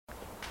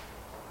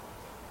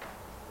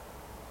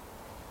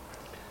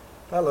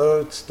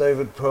Hello, it's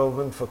David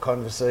Perlman for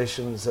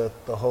Conversations at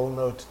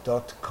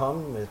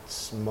thewholenote.com.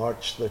 It's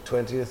March the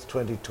 20th,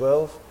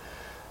 2012.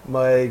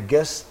 My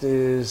guest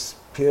is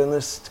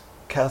pianist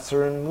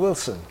Catherine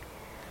Wilson.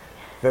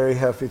 Very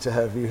happy to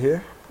have you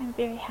here. I'm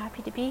very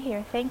happy to be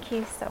here. Thank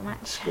you so much.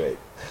 That's great.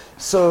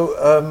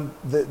 So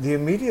the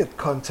immediate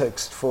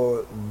context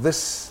for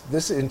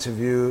this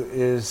interview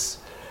is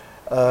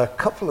a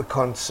couple of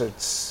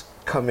concerts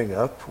coming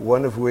up,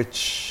 one of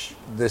which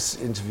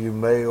this interview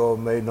may or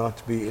may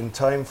not be in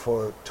time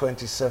for,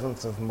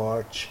 27th of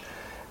March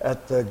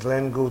at the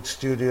Glenn Gould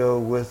studio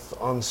with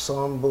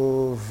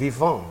Ensemble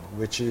Vivant,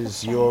 which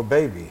is your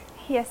baby.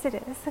 Yes, it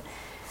is.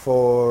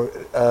 For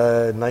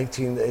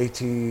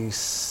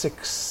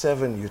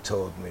 1986-7, you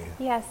told me.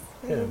 Yes,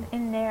 Yeah.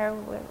 in there,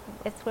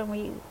 it's when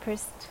we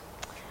first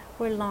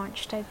were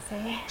launched, I'd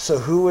say. So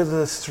who were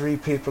the three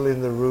people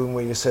in the room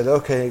when you said,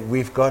 okay,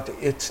 we've got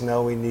it,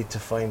 now we need to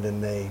find a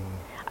name?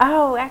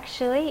 Oh,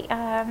 actually,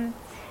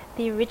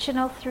 the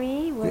original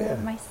three were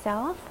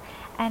myself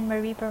and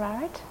Marie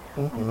Berard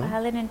on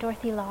violin, and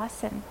Dorothy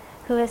Lawson,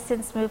 who has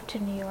since moved to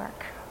New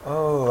York.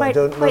 Oh, I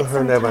don't know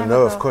her name. I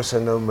know, of course, I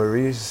know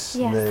Marie's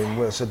Yes. name.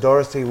 Well, so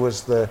Dorothy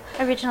was the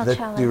Original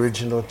cellist. The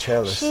original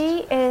cellist.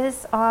 She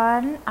is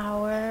on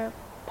our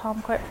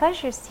Palm Court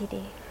Pleasure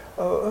CD.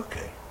 Oh,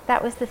 okay.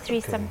 That was the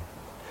threesome. Okay.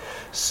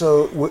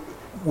 So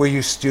were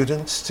you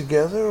students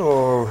together,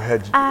 or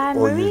had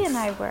Marie and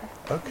I were.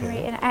 Okay.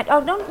 Marie and I,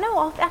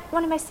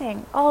 what am I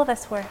saying? All of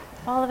us were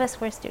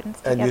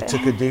students together. And you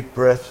took a deep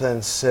breath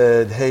and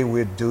said, hey,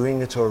 we're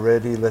doing it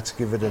already, let's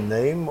give it a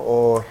name?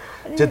 Or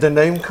did the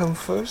name come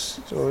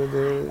first? Or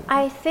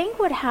I think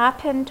what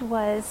happened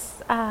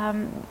was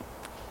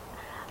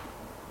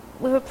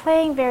we were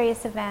playing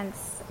various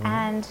events,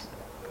 and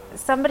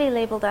somebody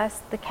labeled us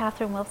the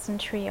Catherine Wilson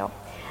Trio.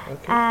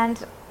 Okay.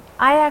 And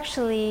I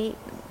actually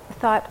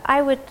thought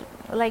I would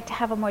like to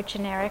have a more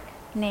generic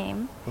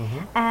name,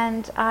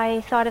 and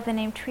I thought of the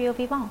name Trio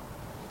Vivant.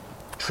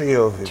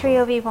 Trio Vivant.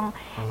 Trio Vivant.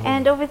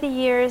 And over the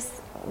years,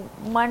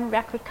 one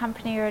record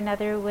company or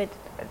another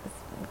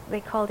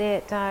they called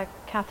it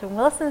Catherine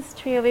Wilson's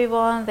Trio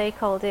Vivant, they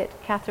called it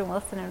Catherine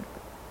Wilson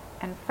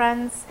and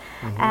Friends,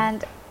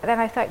 and then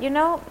I thought,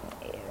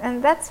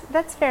 and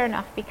that's fair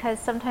enough, because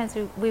sometimes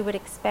we would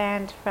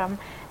expand from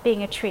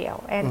being a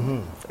trio,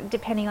 and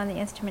depending on the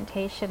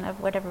instrumentation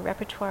of whatever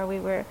repertoire we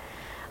were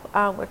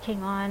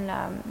working on.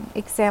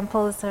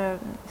 Examples,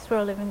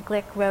 Swirl and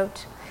Glick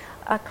wrote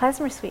a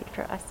klezmer suite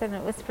for us, and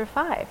it was for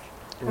five,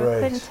 for a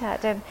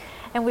quintet,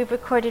 and we've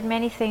recorded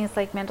many things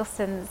like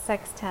Mendelssohn's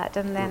sextet,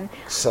 and then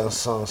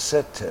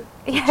Septet.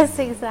 Yes,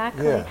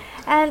 exactly. Yeah.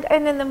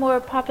 And then the more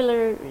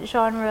popular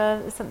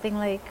genre, something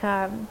like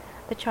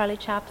the Charlie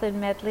Chaplin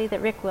medley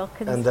that Rick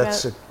Wilkins And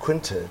that's wrote. a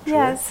quintet,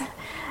 Yes, right?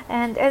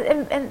 and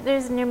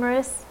there's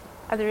numerous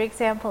other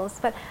examples,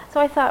 but so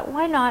I thought,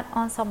 why not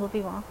Ensemble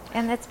Vivant?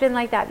 And it's been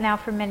like that now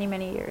for many,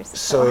 many years.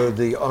 So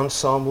the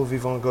Ensemble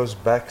Vivant goes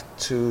back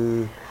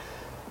to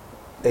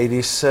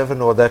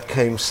 87, or that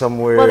came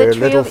somewhere well, the a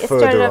trio, little it further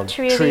started on. off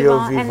Trio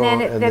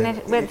Vivant, and then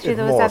it went through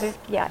those morphed. other,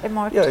 it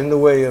morphed. Yeah, in the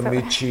way So-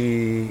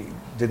 Amici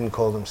didn't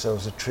call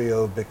themselves a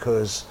trio,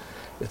 because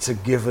it's a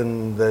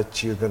given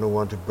that you're going to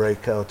want to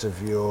break out of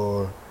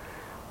your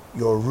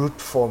root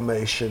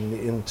formation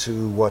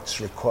into what's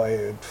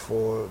required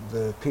for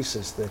the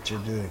pieces that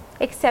you're doing.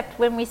 Except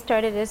when we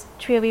started as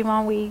Trio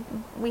Vivant, we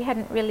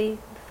hadn't really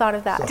thought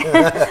of that,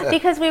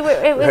 because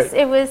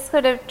it was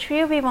sort of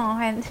Trio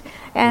Vivant,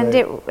 and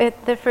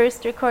the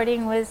first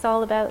recording was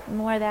all about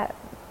more that,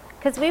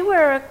 because we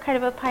were kind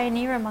of a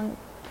pioneer among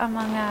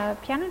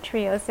piano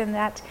trios, in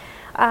that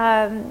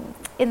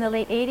in the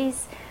late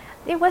 80s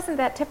it wasn't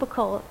that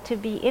typical to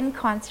be in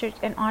concert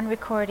and on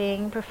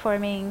recording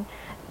performing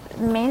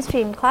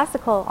mainstream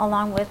classical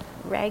along with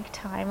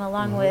ragtime,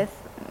 along with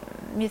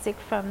music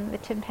from the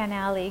Tin Pan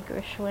Alley,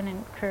 Gershwin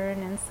and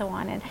Kern and so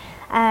on,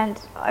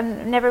 and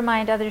never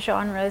mind other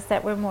genres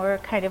that were more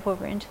kind of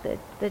over into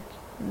the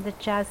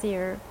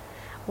jazzier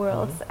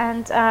worlds.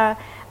 And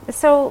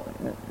so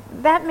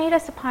that made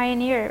us a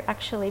pioneer,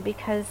 actually,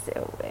 because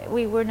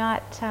we were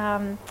not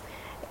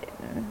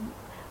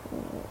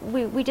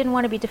we didn't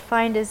want to be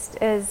defined as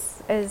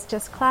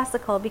just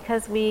classical,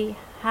 because we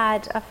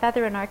had a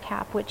feather in our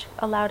cap which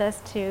allowed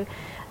us to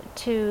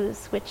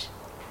switch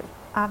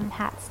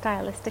hats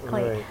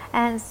stylistically. Right.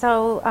 And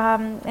so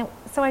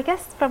I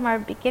guess from our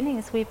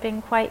beginnings we've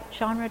been quite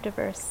genre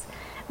diverse,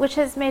 which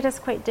has made us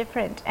quite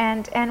different,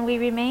 and we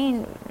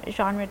remain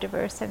genre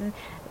diverse and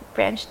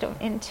branched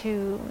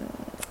into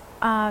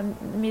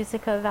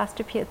music of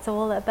Astor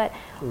Piazzolla, but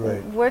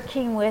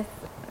working with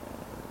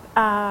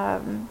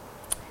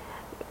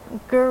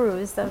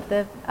gurus of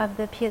the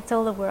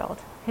Piazzolla world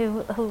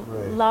who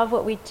love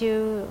what we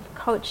do,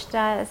 coached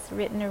us,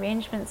 written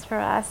arrangements for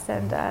us,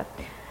 and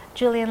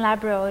Julian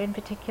Labro in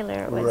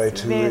particular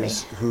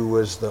was who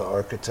was the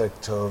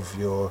architect of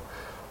your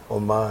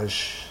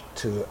homage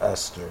to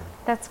Astor.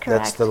 That's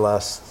correct. That's the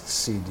last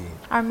CD.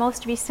 Our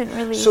most recent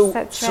release,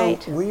 that's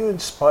right. So were you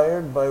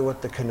inspired by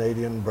what the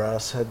Canadian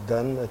brass had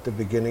done at the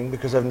beginning?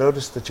 Because I've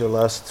noticed that your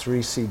last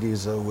 3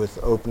 CDs are with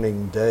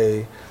Opening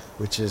Day,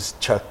 which is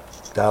Chuck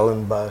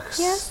Dallenbach's.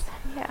 Yes,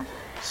 yeah.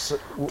 So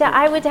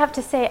I would have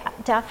to say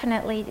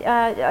definitely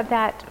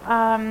that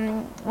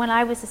when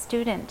I was a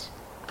student,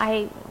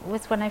 I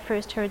was when I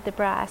first heard the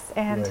brass,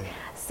 and right.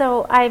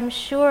 so I'm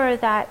sure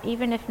that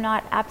even if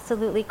not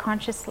absolutely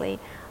consciously,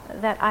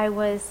 that I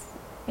was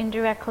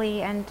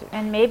indirectly and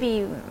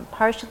maybe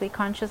partially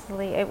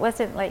consciously. It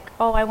wasn't like,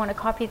 oh, I want to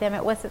copy them.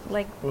 It wasn't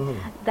like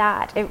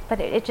that. But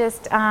it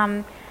just.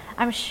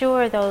 I'm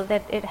sure, though,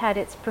 that it had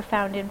its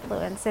profound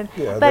influence, and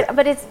yeah,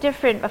 but it's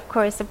different, of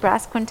course, a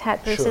brass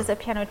quintet versus sure. a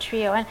piano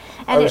trio. And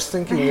I was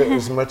thinking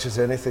as much as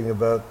anything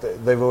about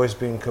they've always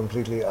been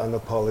completely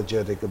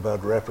unapologetic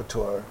about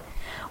repertoire.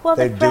 Well,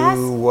 they the brass,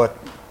 do what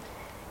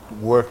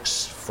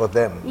works for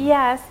them.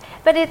 Yes,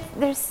 but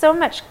there's so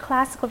much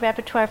classical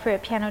repertoire for a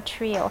piano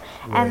trio,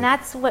 right. and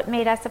that's what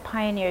made us a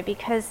pioneer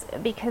because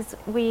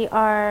we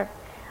are,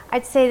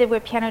 I'd say that we're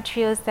piano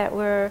trios that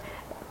were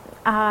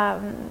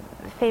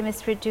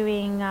famous for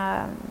doing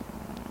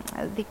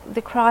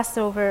the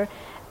crossover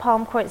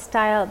palm chord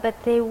style,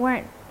 but they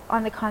weren't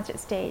on the concert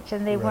stage,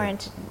 and they right.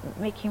 weren't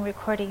making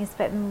recordings,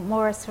 but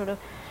more sort of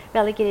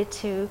relegated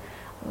to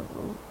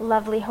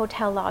lovely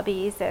hotel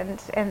lobbies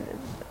and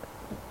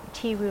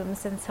tea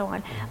rooms and so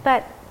on.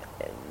 But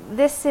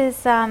this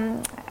is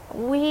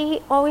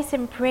we always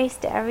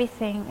embraced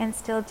everything, and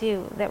still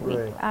do, that we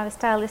right.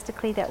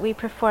 stylistically, that we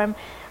perform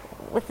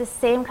with the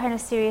same kind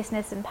of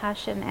seriousness and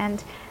passion,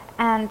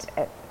 and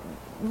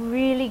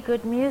really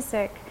good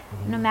music,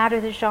 no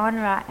matter the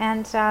genre.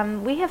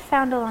 And we have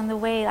found along the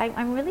way,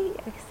 I'm really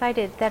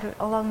excited that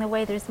along the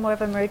way there's more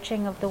of a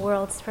merging of the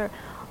worlds for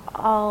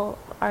all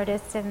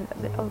artists, and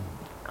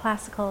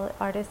classical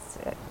artists,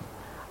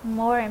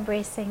 more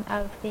embracing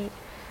of the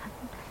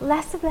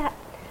less of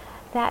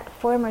that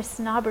former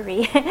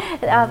snobbery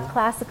of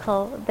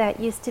classical that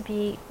used to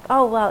be,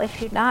 oh well,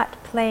 if you're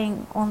not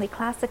playing only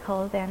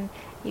classical, then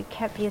you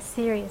can't be a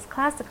serious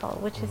classical,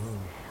 which is,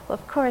 well,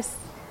 of course,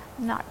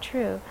 not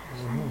true.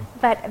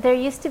 But there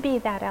used to be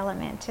that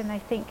element, and I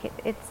think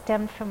it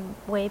stemmed from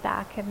way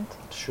back, and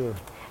sure.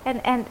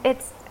 And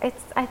it's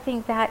I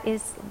think that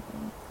is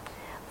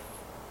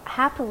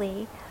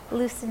happily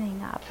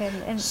loosening up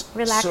and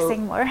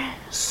relaxing more.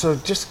 So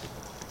just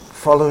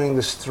following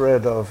this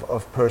thread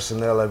of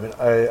personnel, I mean,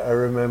 I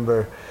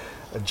remember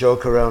a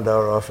joke around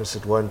our office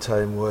at one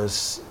time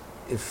was,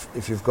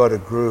 if you've got a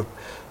group,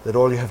 that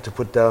all you have to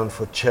put down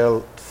for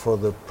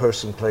the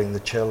person playing the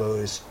cello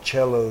is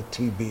cello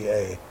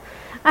TBA.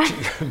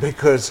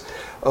 Because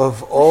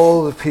of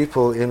all the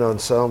people in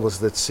ensembles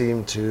that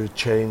seem to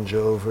change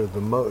over the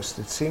most,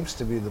 it seems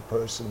to be the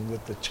person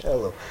with the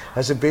cello.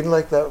 Has it been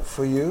like that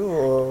for you,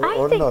 or not?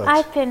 I think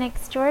I've been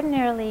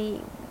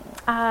extraordinarily,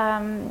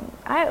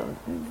 I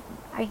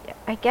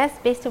guess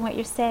based on what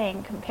you're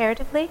saying,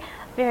 comparatively,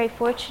 very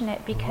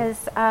fortunate,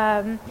 because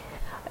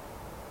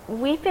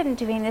we've been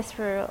doing this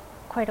for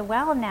quite a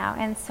while now,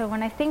 and so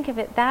when I think of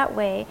it that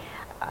way,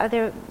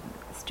 there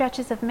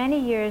stretches of many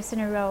years in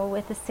a row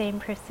with the same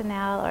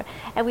personnel,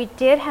 and we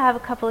did have a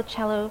couple of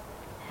cello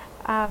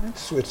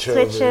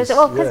switches.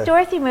 Oh, because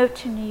Dorothy moved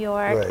to New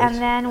York, right. And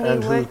then we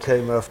and worked. Who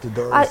came after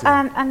Dorothy?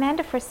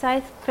 Amanda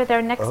Forsyth for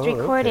their next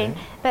recording,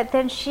 okay. But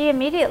then she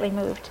immediately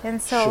moved,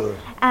 and so sure.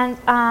 and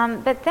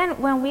but then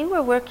when we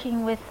were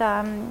working with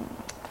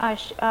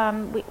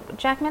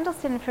Jack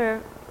Mendelsohn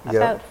for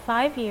about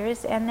 5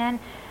 years, and then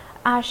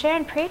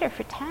Sharon Prater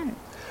for 10.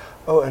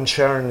 Oh, and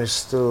Sharon is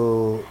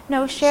still...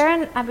 No,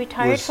 Sharon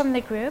retired from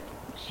the group.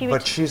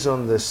 But she's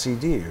on the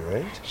CD,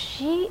 right?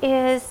 She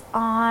is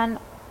on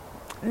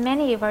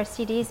many of our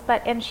CDs,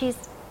 and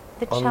she's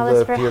the on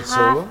cellist the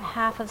for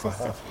half of the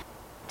stuff.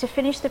 To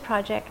finish the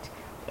project,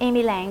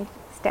 Amy Lang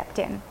stepped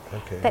in.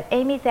 Okay. But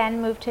Amy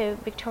then moved to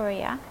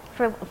Victoria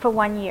for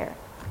 1 year.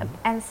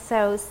 And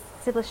so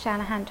Sybil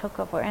Shanahan took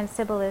over, and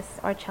Sybil is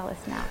our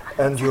cellist now.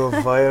 And your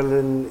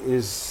violin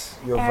is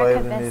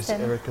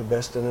Erica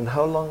Beston. And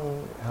how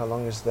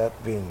long has that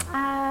been?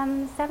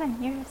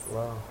 7 years.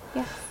 Wow.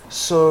 Yes.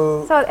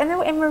 So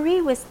and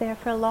Marie was there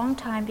for a long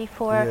time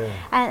before,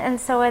 and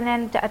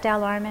then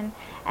Adele Arman,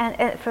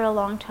 and for a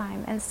long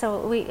time, and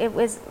so it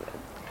was.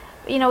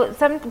 You know,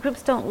 some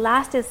groups don't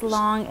last as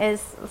long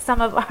as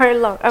some of our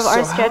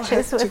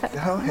stretches.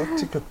 How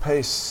hectic a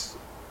pace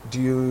do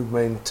you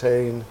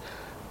maintain,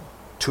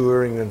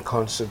 touring and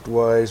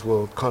concert-wise?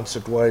 Well,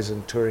 concert-wise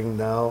and touring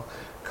now,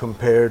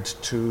 compared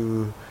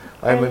to,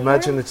 I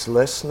imagine it's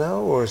less now,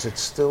 or is it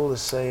still the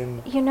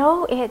same? You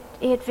know,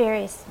 it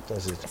varies.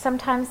 Does it?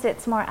 Sometimes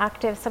it's more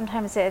active.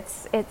 Sometimes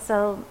it's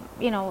a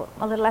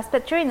little less.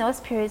 But during those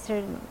periods,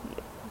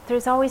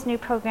 there's always new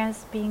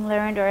programs being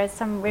learned, or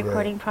some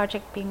recording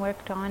project being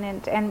worked on,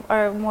 and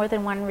or more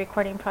than one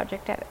recording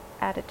project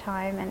at a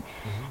time,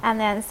 and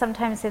then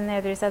sometimes in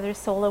there's other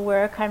solo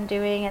work I'm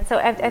doing, and so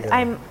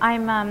I'm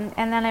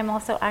and then I'm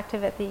also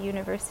active at the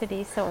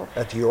university. So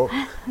at York.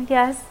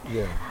 Yes.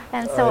 Yeah.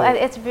 And so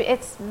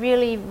it's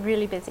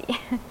really busy.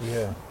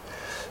 Yeah.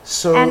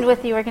 So and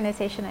with the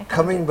organization, I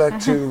coming back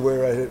to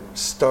where I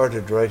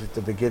started right at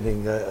the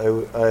beginning,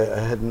 I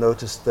had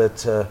noticed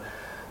that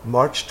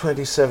March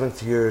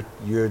 27th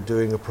you're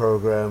doing a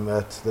program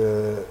at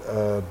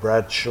the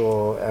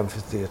Bradshaw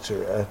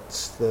Amphitheatre at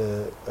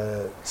the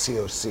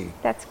COC.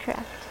 That's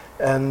correct.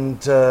 And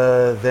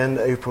then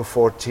April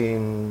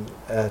 14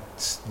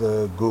 at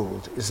the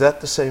Gould. Is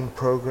that the same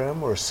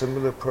program or a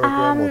similar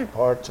program or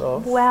part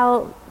of?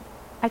 Well,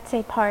 I'd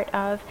say part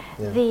of.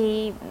 Yeah.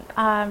 The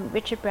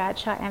Richard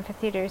Bradshaw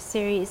Amphitheatre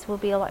series will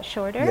be a lot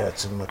shorter. Yeah,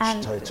 it's a much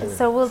tighter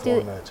so we'll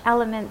format. do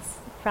elements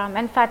from,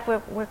 in fact,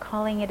 we're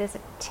calling it as a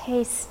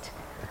taste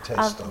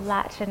of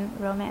Latin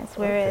romance,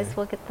 whereas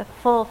we'll get the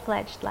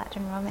full-fledged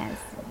Latin romance.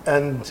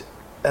 And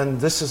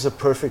this is a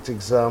perfect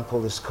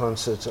example, this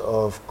concert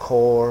of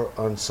core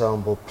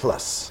ensemble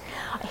plus.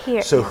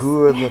 Here. So yes.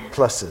 who are the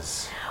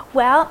pluses?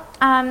 Well,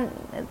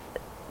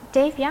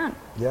 Dave Young,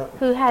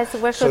 who has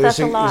worked with us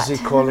a lot. Is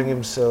he calling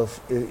himself?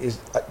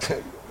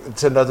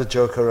 It's another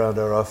joke around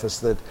our office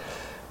that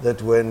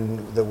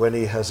when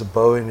he has a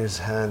bow in his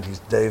hand, he's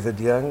David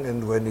Young,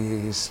 and when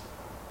he's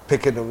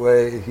picking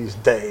away, he's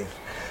Dave.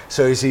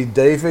 So is he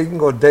Daving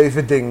or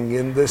Daviding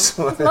in this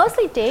one? It's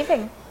mostly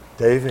Daving.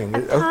 Daving.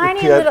 A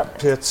tiny little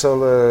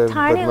Piazzolla.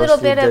 Tiny little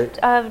bit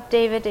of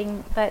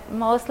Daviding, but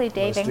mostly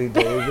Daving. Mostly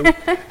Daving.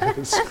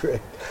 That's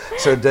great.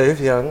 So Dave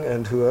Young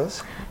and who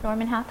else?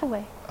 Norman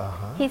Hathaway.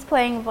 He's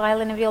playing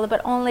violin and viola, but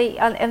only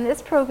in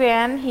this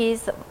program.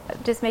 He's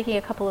just making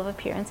a couple of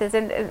appearances,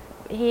 and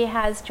he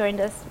has joined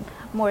us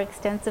more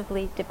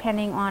extensively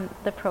depending on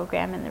the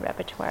program and the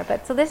repertoire.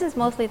 But so this is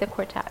mostly the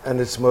quartet.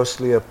 And it's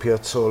mostly a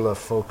Piazzolla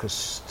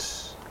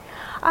focused.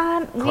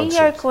 We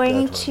are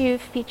going to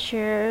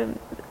feature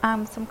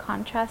some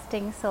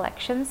contrasting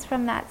selections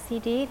from that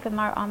CD, from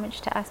our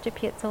Homage to Astor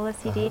Piazzolla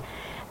CD.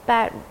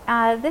 But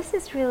this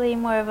is really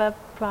more of a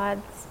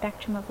broad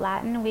spectrum of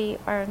Latin. We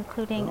are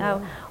including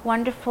a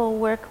wonderful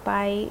work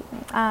by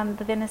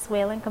the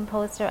Venezuelan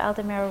composer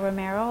Aldemiro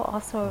Romero,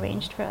 also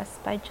arranged for us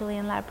by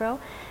Julian Labro.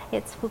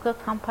 It's Fuga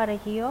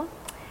Camparajillo,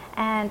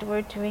 and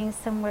we're doing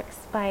some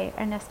works by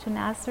Ernesto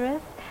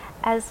Nazareth,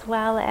 as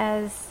well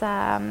as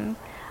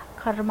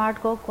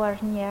Camargo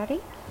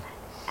Guarnieri.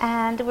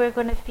 And we're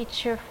going to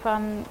feature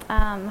from,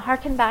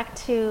 harken back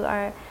to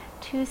our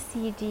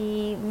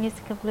 2-CD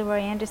Music of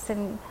Leroy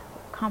Anderson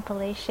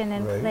compilation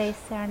and play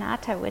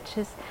Serenata, which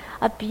is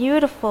a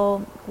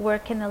beautiful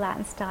work in the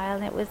Latin style,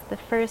 and it was the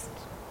first,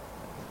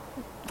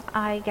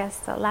 I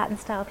guess, Latin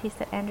style piece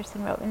that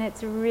Anderson wrote, and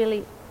it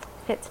really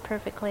fits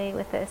perfectly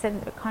with this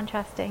and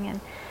contrasting, and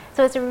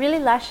so it's a really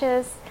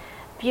luscious,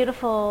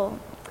 beautiful,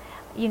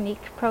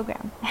 unique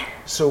program.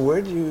 So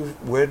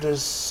where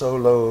does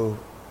solo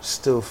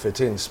still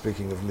fit in,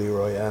 speaking of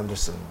Leroy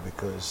Anderson,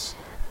 because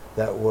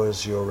that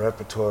was your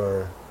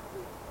repertoire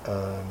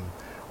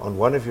on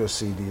one of your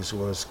CDs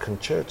was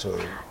concerto.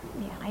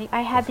 Yeah,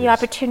 I had the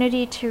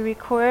opportunity to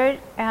record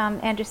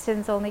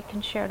Anderson's only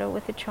concerto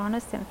with the Toronto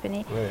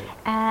Symphony,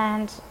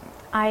 and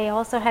I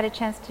also had a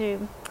chance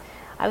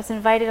I was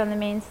invited on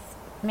the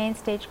main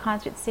stage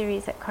concert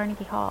series at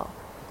Carnegie Hall.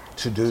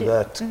 To do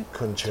that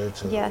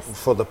concerto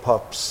for the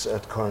Pops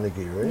at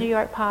Carnegie, right? New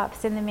York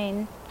Pops in the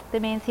main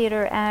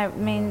theater,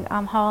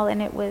 hall,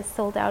 and it was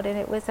sold out, and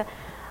it was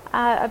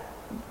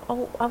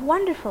a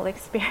wonderful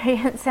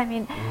experience. I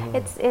mean,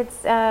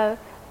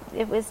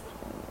 it was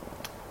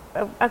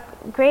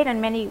great on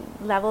many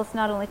levels,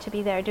 not only to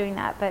be there doing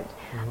that, but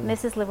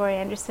Mrs. Leroy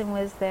Anderson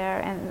was there,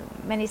 and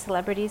many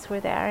celebrities were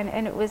there,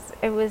 and it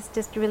was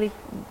just really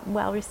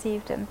well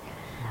received, and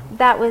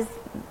that was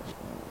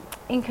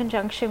in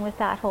conjunction with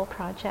that whole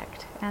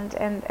project, and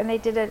they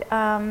did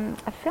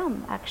a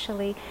film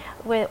actually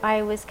where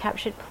I was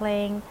captured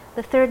playing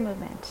the third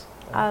movement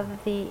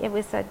of it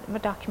was a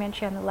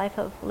documentary on the life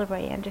of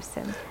Leroy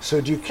Anderson.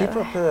 So do you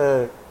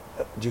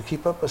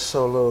keep up a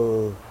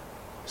solo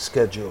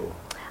schedule?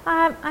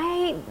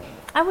 I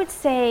would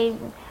say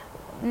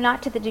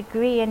not to the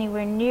degree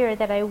anywhere near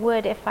that I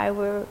would if I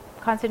were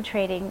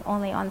concentrating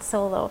only on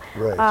solo.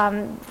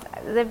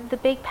 The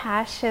big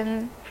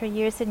passion for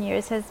years and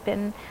years has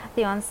been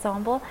the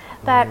ensemble,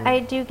 but I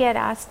do get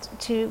asked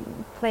to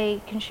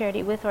play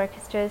concerti with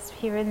orchestras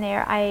here and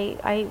there.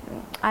 I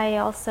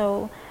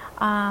also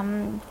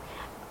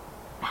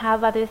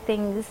have other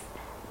things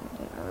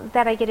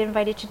that I get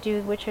invited to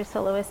do which are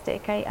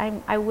soloistic.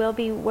 I will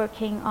be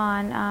working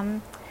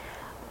on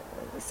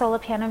solo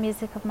piano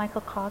music of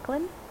Michael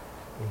Coughlin,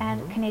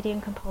 and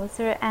Canadian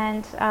composer,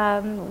 and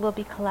we'll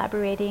be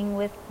collaborating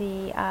with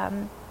the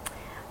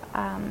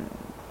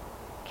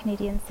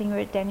Canadian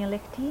singer Daniel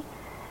Lichty,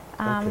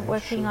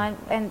 working on,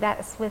 and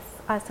that's with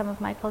some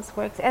of Michael's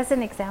works as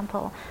an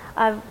example.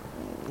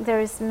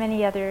 There's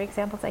many other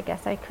examples I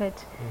guess I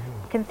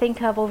can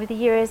think of over the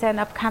years and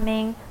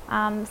upcoming,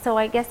 so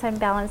I guess I'm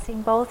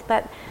balancing both,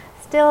 but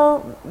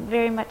still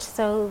very much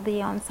so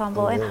the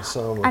ensemble. And the And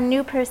ensemble. a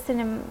new person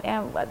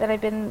that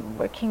I've been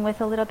working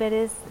with a little bit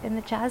is in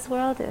the jazz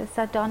world is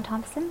Don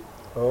Thompson.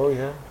 Oh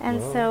yeah.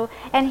 And Wow. so,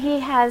 and he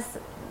has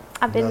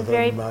been Another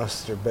very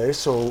master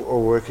bass, or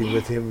working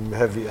with him.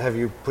 Have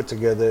you put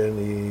together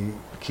any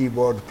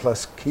keyboard plus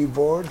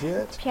keyboard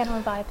yet? piano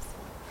and vibes.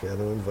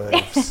 Piano and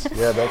vibes.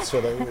 Yeah, that's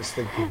what I was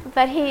thinking.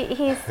 But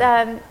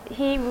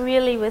he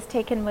really was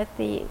taken with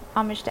the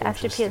Homage to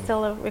Astor Interesting.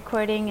 Piazzolla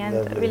recording, and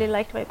Lovely. really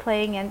liked my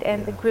playing, and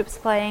the Yeah. group's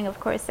playing, of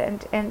course,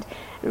 and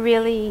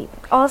really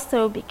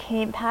also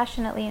became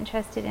passionately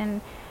interested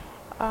in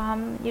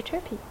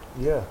Euterpe.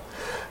 Yeah,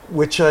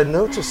 which I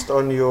noticed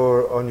on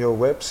your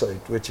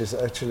website, which is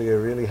actually a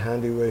really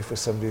handy way for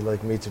somebody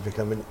like me to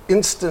become an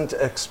instant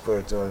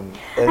expert on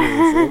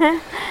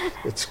anything.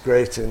 It's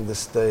great in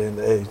this day and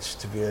age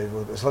to be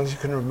able, as long as you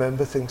can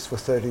remember things for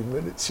 30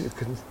 minutes, you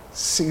can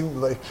seem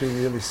like you're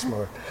really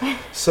smart.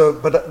 So,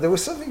 but there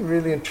was something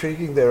really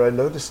intriguing there. I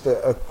noticed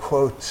a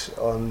quote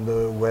on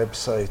the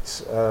website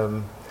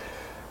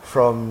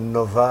from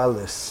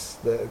Novalis,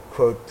 the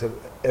quote,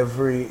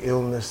 "Every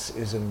illness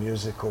is a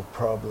musical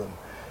problem."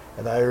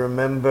 And I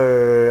remember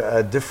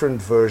a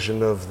different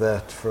version of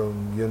that from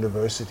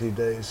university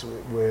days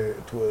where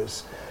it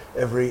was,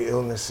 "Every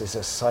illness is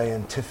a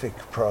scientific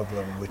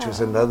problem," which was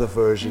another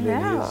version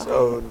in his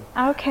own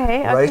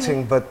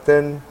writing. But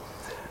then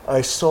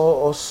I saw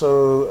also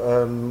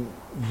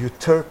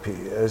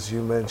Euterpe, as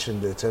you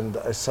mentioned it, and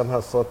I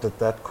somehow thought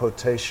that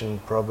quotation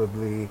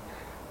probably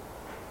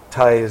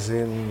ties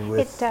in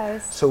with... It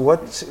does. So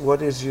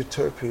what is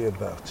Euterpe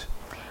about?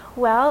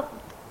 Well,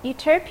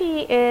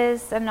 Euterpe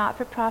is a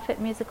not-for-profit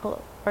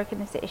musical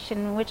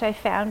organization which I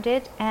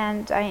founded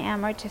and I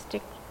am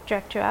artistic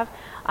director of.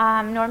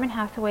 Norman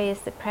Hathaway is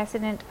the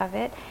president of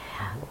it.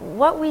 Mm-hmm.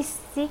 What we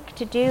seek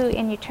to do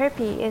in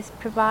Euterpe is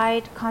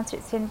provide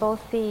concerts in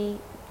both the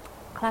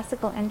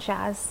classical and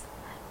jazz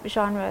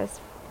genres,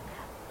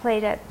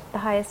 played at the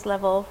highest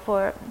level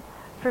for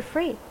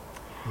free.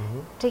 Mm-hmm.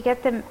 To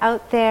get them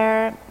out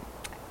there.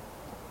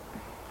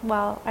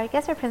 Well, I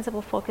guess our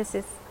principal focus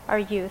is our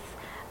youth,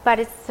 but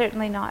it's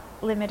certainly not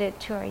limited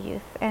to our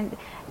youth. And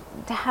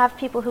to have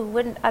people who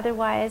wouldn't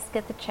otherwise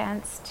get the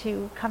chance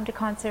to come to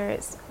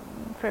concerts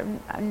for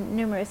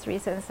numerous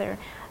reasons, they're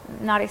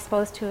not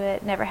exposed to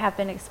it, never have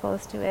been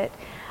exposed to it,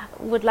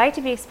 would like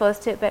to be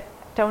exposed to it, but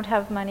don't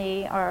have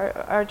money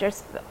or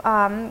just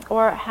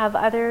or have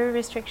other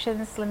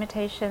restrictions,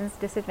 limitations,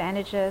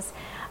 disadvantages.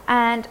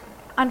 And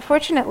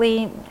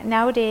unfortunately,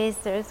 nowadays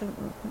there's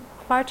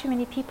far too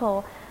many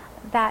people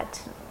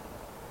that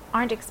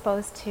aren't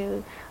exposed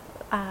to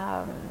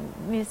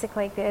music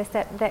like this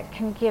that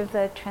can give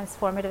the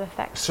transformative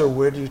effect. So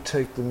where do you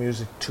take the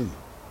music to?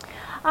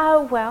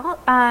 Well,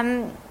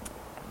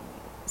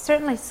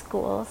 certainly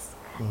schools,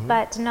 mm-hmm.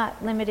 but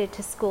not limited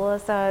to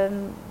schools.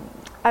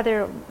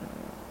 Other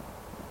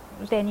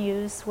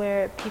venues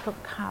where people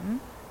come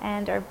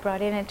and are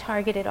brought in, and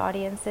targeted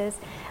audiences.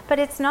 But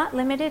it's not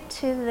limited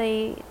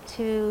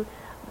to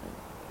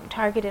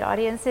targeted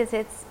audiences.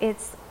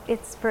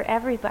 It's for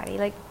everybody,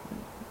 like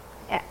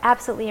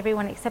absolutely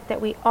everyone, except that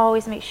we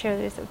always make sure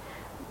there's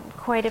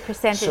quite a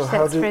percentage so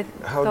that's for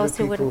how those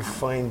do who wouldn't people come.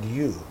 find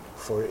you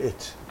for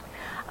it?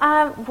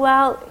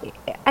 Well,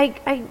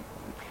 I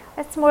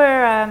that's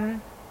more,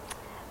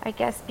 I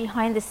guess,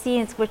 behind the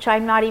scenes, which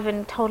I'm not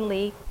even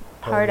totally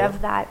part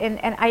of that.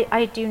 And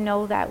I do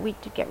know that we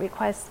do get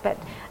requests, but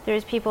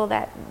there's people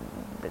that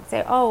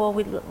say, oh,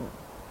 well,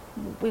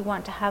 we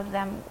want to have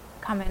them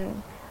come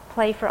and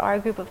play for our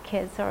group of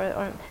kids,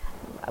 or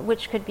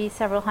which could be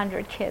several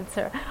hundred kids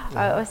or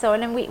so.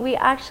 And then we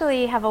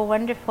actually have a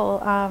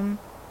wonderful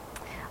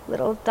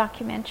little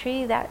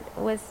documentary that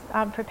was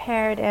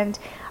prepared and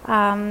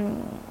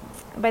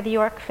by the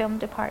York Film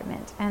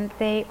Department, and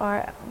they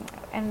are,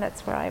 and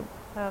that's where I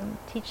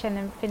teach and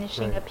am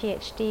finishing a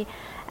PhD,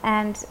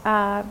 and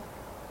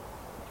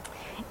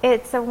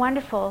it's a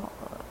wonderful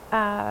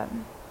I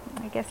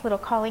guess little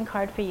calling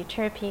card for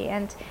Euterpe,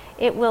 and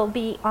it will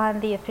be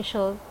on the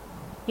official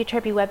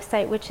Euterpe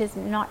website, which is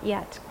not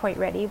yet quite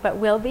ready, but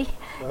will be.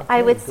 Okay,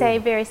 I would say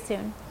very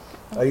soon,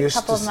 in a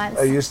couple of months.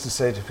 I used to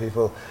say to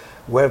people,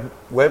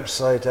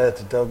 website at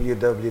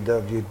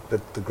www,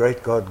 but the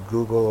great God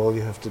Google, all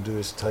you have to do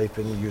is type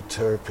in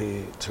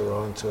Euterpe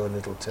Toronto and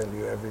it'll tell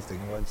you everything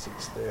once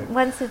it's there.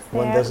 Once it's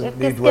there. One doesn't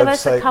need give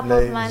us a website couple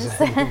of names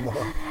months.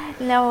 anymore.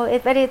 No,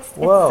 but it's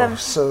wow,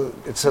 so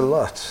it's a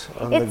lot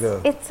on the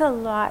go. It's a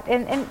lot,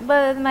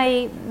 but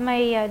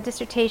my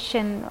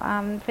dissertation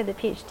for the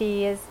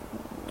PhD is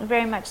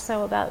very much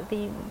so about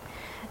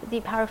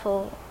the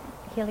powerful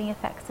healing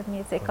effects of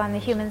music on the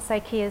human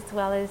psyche, as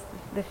well as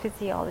the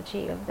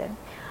physiology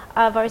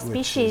of our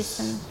species.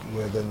 Which is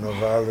where the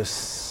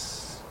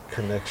Novalis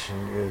connection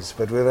is,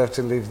 but we'll have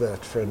to leave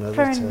that for another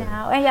time. For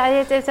now,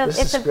 yeah,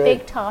 it's a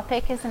big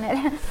topic, isn't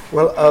it?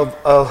 Well,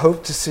 I'll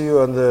hope to see you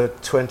on the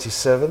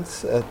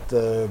 27th at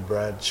the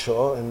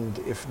Bradshaw, and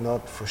if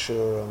not, for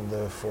sure on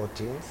the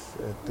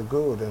 14th at the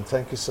Gould. And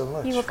thank you so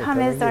much. You will come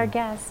as our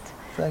guest.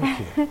 Thank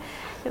you.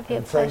 It'll be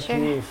and a pleasure.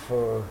 Thank you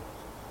for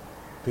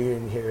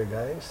being here,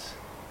 guys.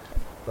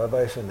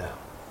 Bye-bye for now.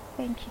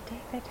 Thank you,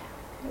 David.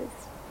 It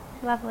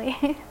was lovely.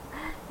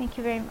 Thank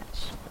you very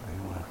much.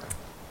 You're welcome.